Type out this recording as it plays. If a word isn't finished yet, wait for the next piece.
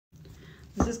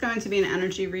This is going to be an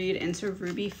energy read into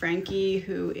Ruby Frankie,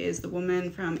 who is the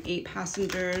woman from 8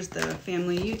 Passengers, the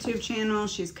family YouTube channel.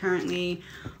 She's currently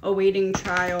awaiting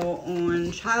trial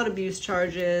on child abuse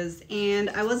charges, and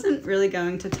I wasn't really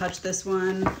going to touch this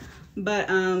one, but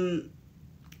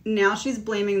now she's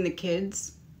blaming the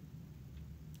kids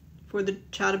for the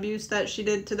child abuse that she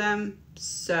did to them.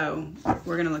 So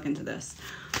we're gonna look into this.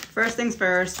 First things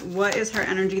first, what is her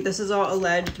energy? This is all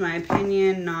alleged, my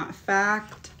opinion, not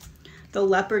fact. The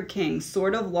Leopard King,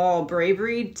 Sword of Law,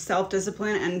 bravery,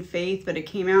 self-discipline, and faith, but it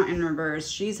came out in reverse.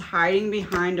 She's hiding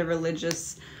behind a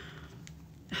religious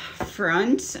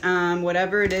front.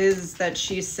 Whatever it is that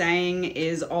she's saying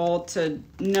is all to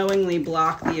knowingly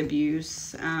block the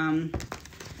abuse.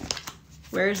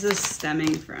 Where is this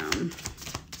stemming from?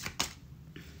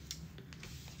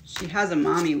 She has a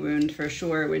mommy wound for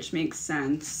sure, which makes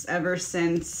sense. Ever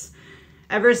since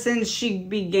she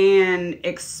began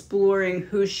exploring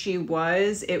who she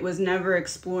was, it was never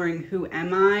exploring who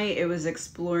am I, it was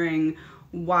exploring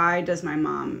why does my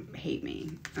mom hate me,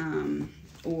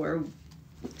 or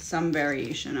some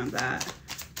variation of that.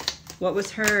 What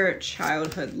was her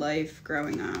childhood life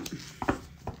growing up?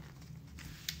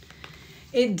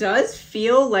 It does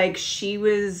feel like she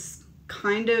was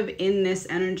kind of in this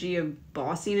energy of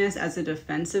bossiness as a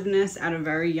defensiveness at a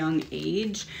very young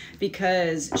age,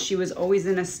 because she was always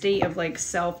in a state of like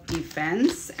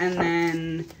self-defense, and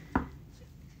then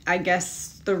I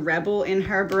guess the rebel in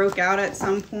her broke out at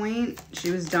some point.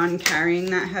 She was done carrying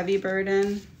that heavy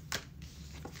burden.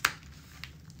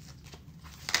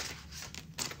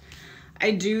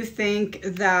 I do think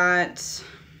that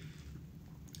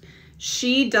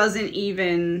she doesn't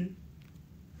even,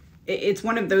 it's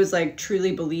one of those like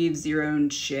truly believes your own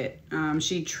shit.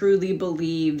 She truly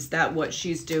believes that what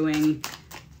she's doing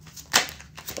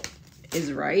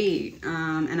is right.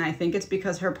 And I think it's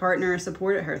because her partner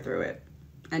supported her through it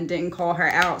and didn't call her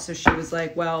out. So she was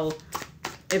like, well,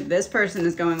 if this person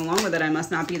is going along with it, I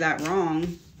must not be that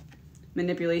wrong.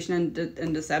 Manipulation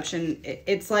and deception.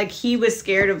 It's like he was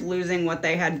scared of losing what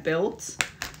they had built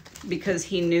because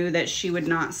he knew that she would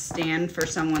not stand for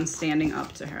someone standing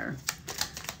up to her.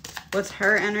 What's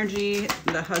her energy?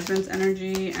 The husband's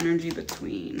energy? Energy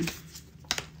between.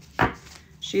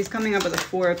 She's coming up with a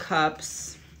 4 of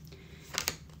Cups.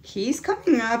 He's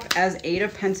coming up as 8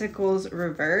 of Pentacles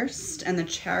reversed and the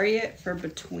Chariot for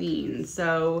between.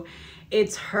 So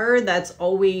it's her that's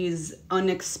always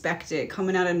unexpected,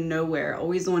 coming out of nowhere,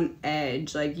 always on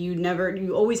edge. Like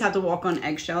you always have to walk on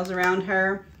eggshells around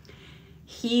her.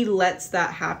 He lets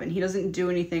that happen. He doesn't do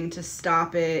anything to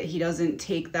stop it. He doesn't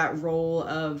take that role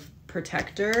of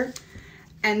protector,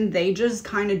 and they just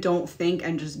kind of don't think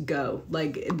and just go.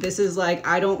 Like, this is like,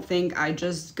 I don't think, I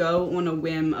just go on a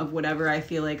whim of whatever I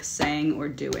feel like saying or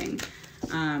doing.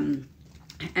 And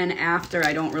after,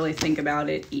 I don't really think about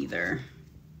it either.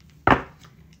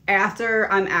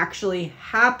 After, I'm actually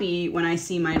happy when I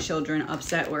see my children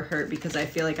upset or hurt because I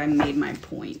feel like I made my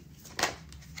point.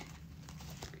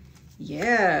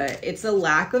 Yeah, it's a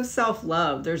lack of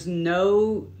self-love.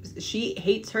 She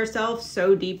hates herself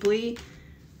so deeply,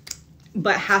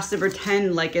 but has to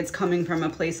pretend like it's coming from a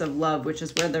place of love, which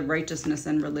is where the righteousness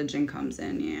and religion comes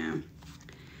in, yeah.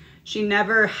 She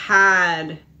never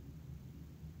had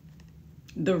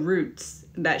the roots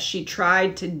that she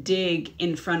tried to dig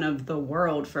in front of the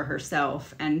world for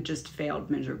herself and just failed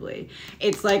miserably.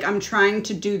 It's like, I'm trying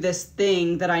to do this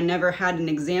thing that I never had an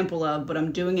example of, but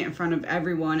I'm doing it in front of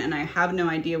everyone and I have no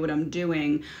idea what I'm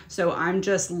doing. So I'm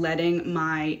just letting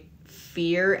my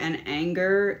fear and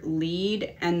anger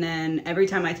lead. And then every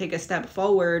time I take a step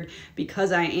forward,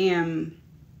 because I am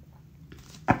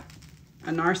a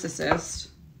narcissist,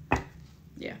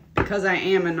 because I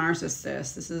am a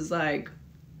narcissist, this is like,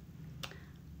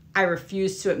 I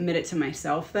refuse to admit it to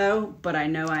myself though, but I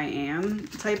know I am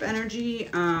type energy.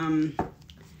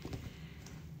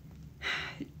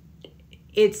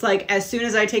 It's like, as soon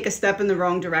as I take a step in the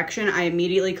wrong direction, I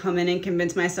immediately come in and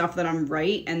convince myself that I'm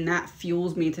right, and that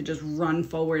fuels me to just run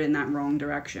forward in that wrong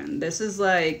direction. This is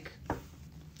like,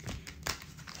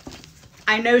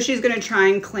 I know she's gonna try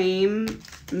and claim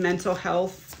mental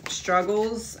health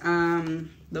struggles.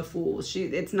 The Fool.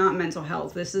 It's not mental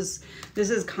health. This is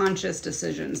conscious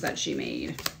decisions that she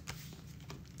made.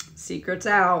 Secrets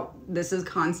out. This is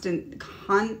conscious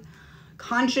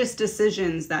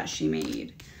decisions that she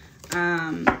made.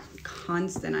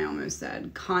 Constant, I almost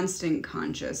said. Constant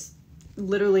conscious.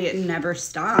 Literally, it never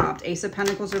stopped. Ace of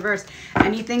Pentacles reversed.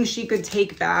 Anything she could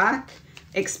take back,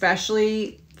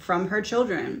 especially from her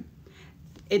children.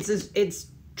 It's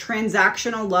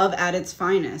transactional love at its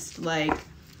finest. Like,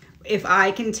 If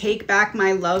I can take back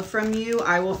my love from you,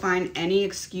 I will find any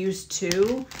excuse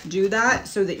to do that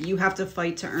so that you have to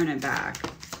fight to earn it back.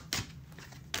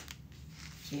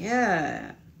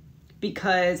 Yeah.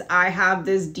 Because I have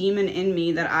this demon in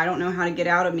me that I don't know how to get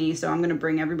out of me, so I'm going to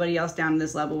bring everybody else down to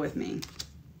this level with me.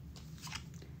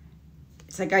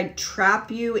 It's like I trap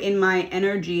you in my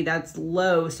energy that's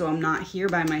low, so I'm not here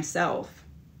by myself.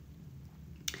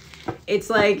 It's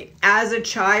like as a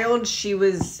child, she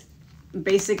was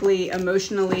basically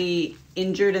emotionally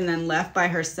injured and then left by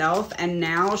herself. And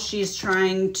now she's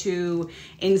trying to,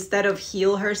 instead of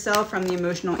heal herself from the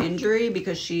emotional injury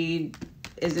because she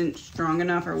isn't strong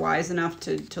enough or wise enough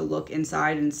to look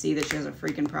inside and see that she has a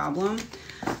freaking problem,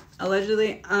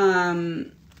 allegedly,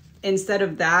 instead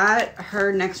of that,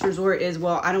 her next resort is,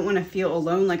 well, I don't want to feel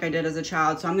alone like I did as a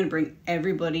child, so I'm going to bring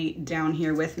everybody down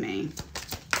here with me.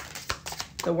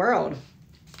 The world.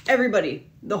 Everybody.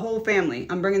 The whole family.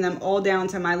 I'm bringing them all down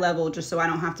to my level just so I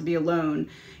don't have to be alone.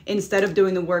 Instead of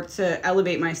doing the work to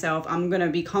elevate myself, I'm going to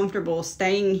be comfortable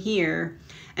staying here.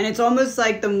 And it's almost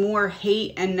like the more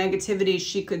hate and negativity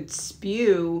she could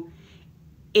spew,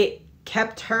 it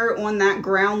kept her on that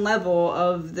ground level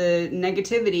of the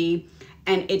negativity,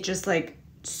 and it just like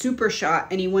super shot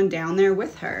anyone down there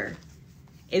with her.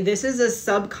 This is a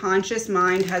subconscious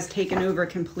mind has taken over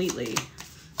completely.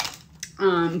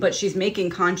 But she's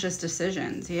making conscious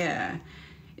decisions. Yeah.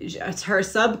 Her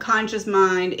subconscious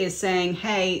mind is saying,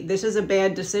 hey, this is a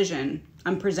bad decision.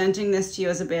 I'm presenting this to you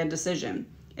as a bad decision.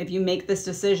 If you make this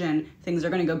decision, things are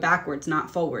going to go backwards,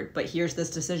 not forward. But here's this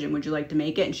decision. Would you like to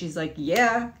make it? And she's like,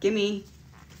 yeah, gimme.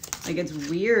 Like, it's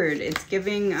weird. It's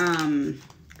giving,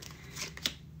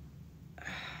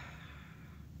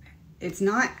 it's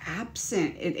not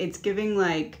absent. It's giving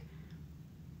like,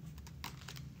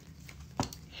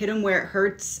 hit them where it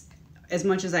hurts as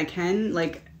much as I can,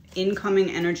 like incoming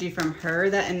energy from her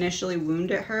that initially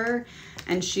wounded her,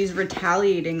 and she's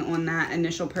retaliating on that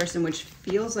initial person, which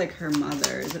feels like her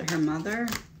mother. Is it her mother?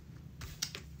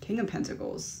 King of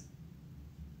Pentacles.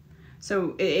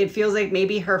 So it feels like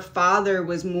maybe her father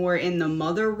was more in the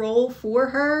mother role for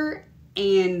her,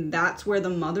 and that's where the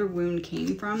mother wound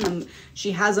came from.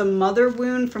 She has a mother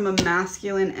wound from a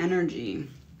masculine energy.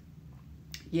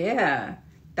 Yeah.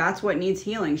 That's what needs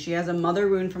healing. She has a mother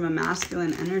wound from a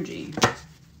masculine energy.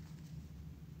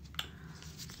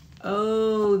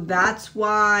 Oh, that's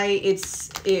why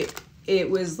it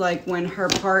was like when her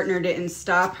partner didn't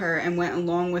stop her and went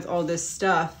along with all this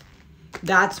stuff.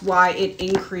 That's why it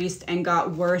increased and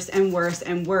got worse and worse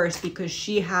and worse, because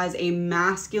she has a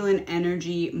masculine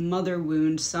energy mother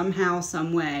wound somehow,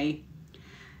 some way.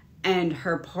 And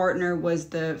her partner was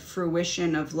the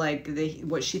fruition of like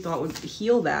what she thought would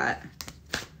heal that.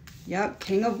 Yep,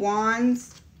 King of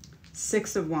Wands,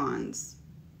 Six of Wands.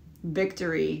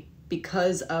 Victory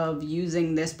because of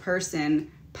using this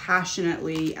person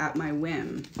passionately at my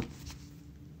whim.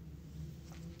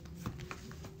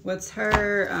 What's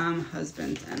her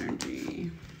husband's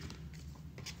energy?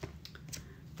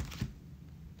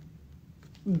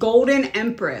 Golden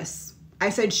Empress.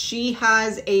 I said she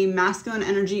has a masculine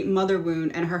energy mother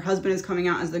wound, and her husband is coming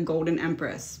out as the Golden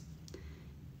Empress.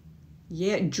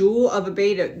 Yeah, jewel of a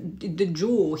beta, the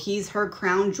jewel, he's her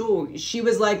crown jewel. She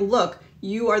was like, look,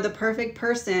 you are the perfect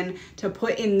person to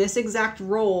put in this exact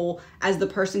role as the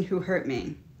person who hurt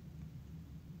me.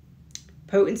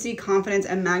 Potency, confidence,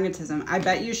 and magnetism. I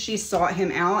bet you she sought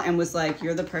him out and was like,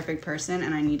 you're the perfect person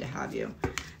and I need to have you.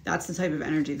 That's the type of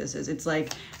energy this is. It's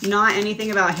like not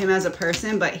anything about him as a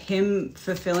person, but him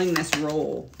fulfilling this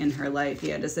role in her life.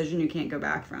 Yeah, decision you can't go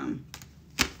back from.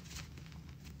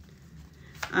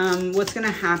 What's going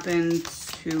to happen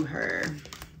to her?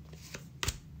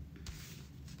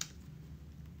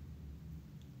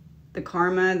 The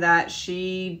karma that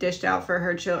she dished out for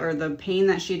her children, or the pain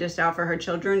that she dished out for her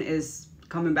children, is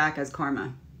coming back as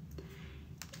karma.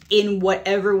 In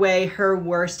whatever way her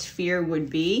worst fear would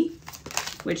be,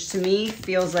 which to me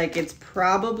feels like it's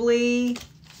probably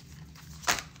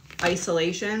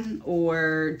isolation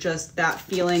or just that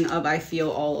feeling of I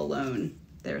feel all alone.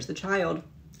 There's the child.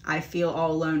 I feel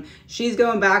all alone. She's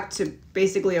going back to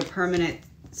basically a permanent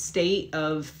state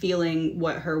of feeling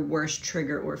what her worst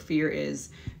trigger or fear is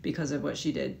because of what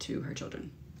she did to her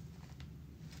children.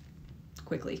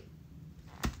 Quickly.